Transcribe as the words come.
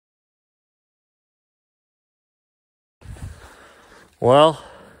Well,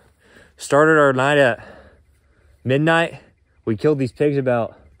 started our night at midnight. We killed these pigs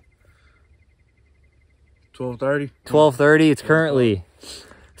about 12:30. 12:30. It's currently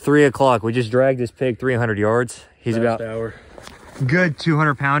 3 o'clock. We just dragged this pig 300 yards. He's Last about hour. good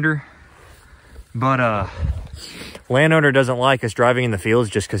 200 pounder. But landowner doesn't like us driving in the fields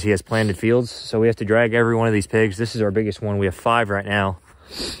just because he has planted fields. So we have to drag every one of these pigs. This is our biggest one. We have 5 right now.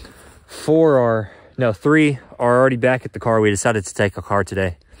 3 are already back at the car. We decided to take a car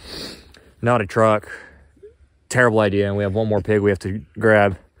today, not a truck. Terrible idea. And we have one more pig we have to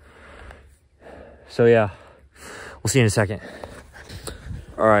grab. So yeah, we'll see you in a second.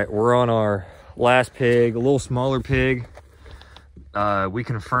 All right, we're on our last pig, a little smaller pig. We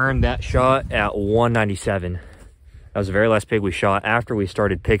confirmed that shot at 197. That was the very last pig we shot. After we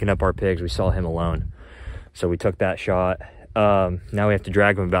started picking up our pigs, we saw him alone. So we took that shot. Now we have to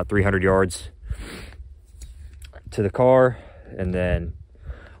drag him about 300 yards to the car, and then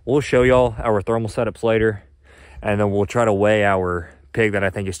we'll show y'all our thermal setups later, and then we'll try to weigh our pig that I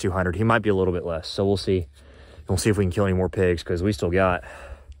think is 200. He might be a little bit less, so we'll see. And we'll see if we can kill any more pigs, because we still got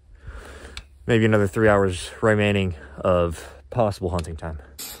maybe another 3 hours remaining of possible hunting time.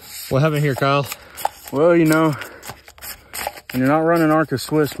 What happened here, Kyle? Well, you know, when you're not running Arca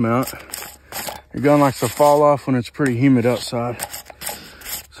Swiss mount, your gun likes to fall off when it's pretty humid outside.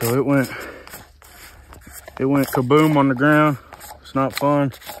 So it went kaboom on the ground. It's not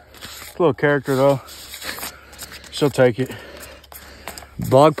fun. It's a little character though. She'll take it.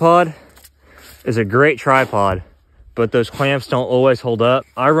 Bog pod is a great tripod, but those clamps don't always hold up.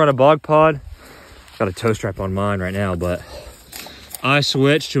 I run a bog pod. Got a toe strap on mine right now, but I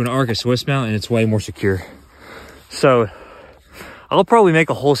switched to an Arca Swiss mount and it's way more secure. So I'll probably make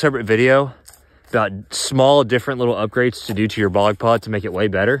a whole separate video about small different little upgrades to do to your bog pod to make it way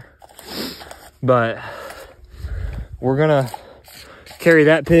better. But we're gonna carry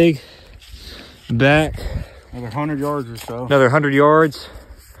that pig back Another 100 yards or so. Another 100 yards,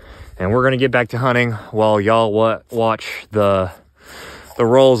 and we're gonna get back to hunting while y'all watch the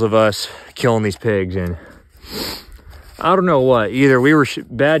rolls of us killing these pigs. And I don't know what, either we were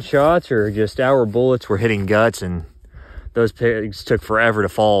bad shots or just our bullets were hitting guts and those pigs took forever to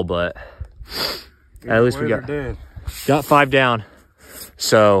fall, but at least we got 5 down.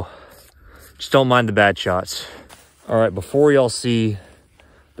 So just don't mind the bad shots. All right, before y'all see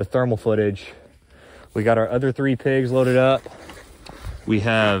the thermal footage, we got our other 3 pigs loaded up. We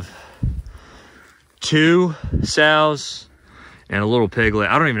have 2 sows and a little piglet.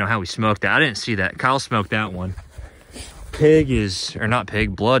 I don't even know how we smoked that. I didn't see that. Kyle smoked that one.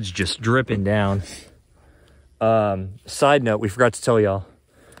 Blood's just dripping down. Side note, we forgot to tell y'all,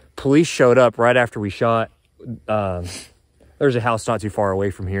 police showed up right after we shot. There's a house not too far away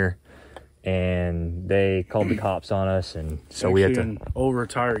from here, and they called the cops on us, and so we had to... An old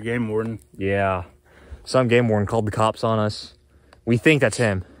retired game warden. Yeah, some game warden called the cops on us. We think that's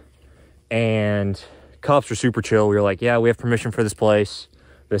him, and cops were super chill. We were like, yeah, we have permission for this place,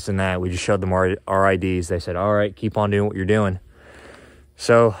 this and that. We just showed them our IDs. They said, all right, keep on doing what you're doing.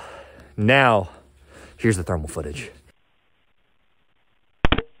 So now here's the thermal footage.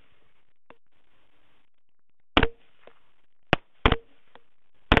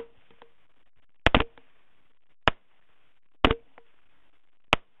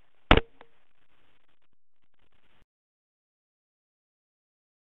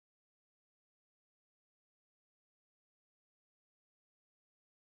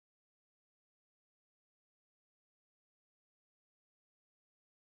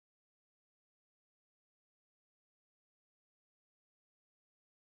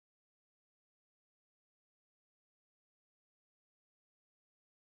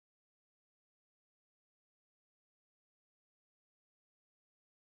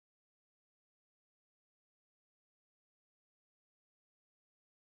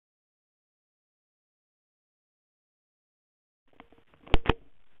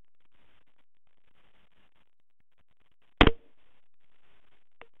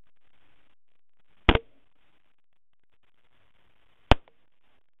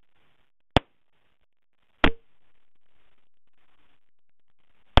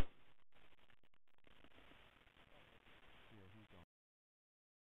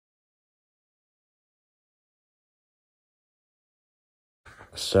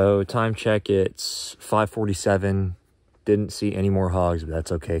 So time check, it's 5:47. Didn't see any more hogs, but that's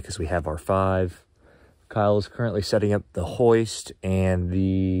okay because we have our 5. Kyle is currently setting up the hoist and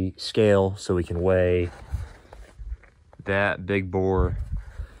the scale so we can weigh that big boar.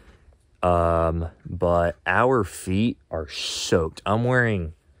 But our feet are soaked. I'm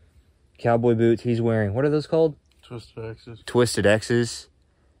wearing cowboy boots. He's wearing, what are those called? Twisted X's.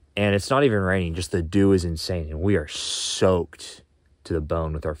 And it's not even raining, just the dew is insane. And we are soaked to the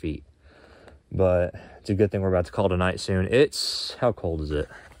bone with our feet. But it's a good thing we're about to call tonight soon. It's, how cold is it?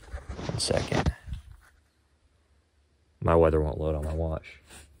 1 second. My weather won't load on my watch.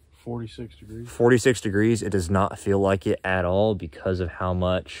 46 degrees. 46 degrees. It does not feel like it at all because of how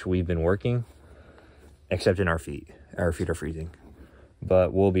much we've been working. Except in our feet. Our feet are freezing.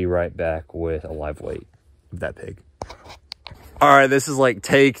 But we'll be right back with a live weight of that pig. All right, this is like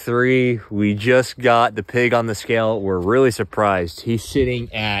take 3. We just got the pig on the scale. We're really surprised. He's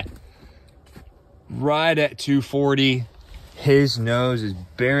sitting at right at 240. His nose is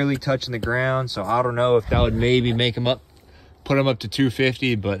barely touching the ground, so I don't know if that would maybe make him up, put him up to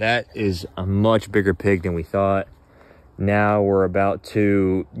 250, but that is a much bigger pig than we thought. Now we're about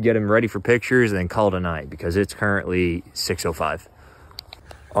to get him ready for pictures and then call it a night because it's currently 6:05.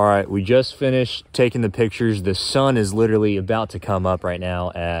 All right, we just finished taking the pictures. The sun is literally about to come up right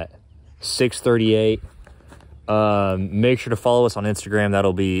now at 6:38. Make sure to follow us on Instagram.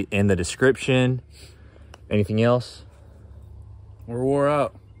 That'll be in the description. Anything else? We're wore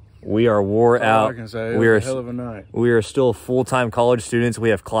out. We are wore out. I can say. It was a hell of a night. We are still full-time college students.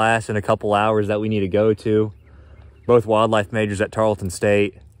 We have class in a couple hours that we need to go to. Both wildlife majors at Tarleton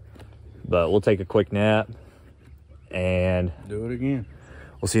State. But we'll take a quick nap and do it again.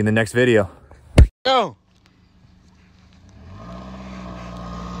 We'll see you in the next video. Go!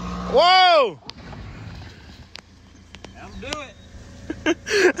 Whoa! I'll do it.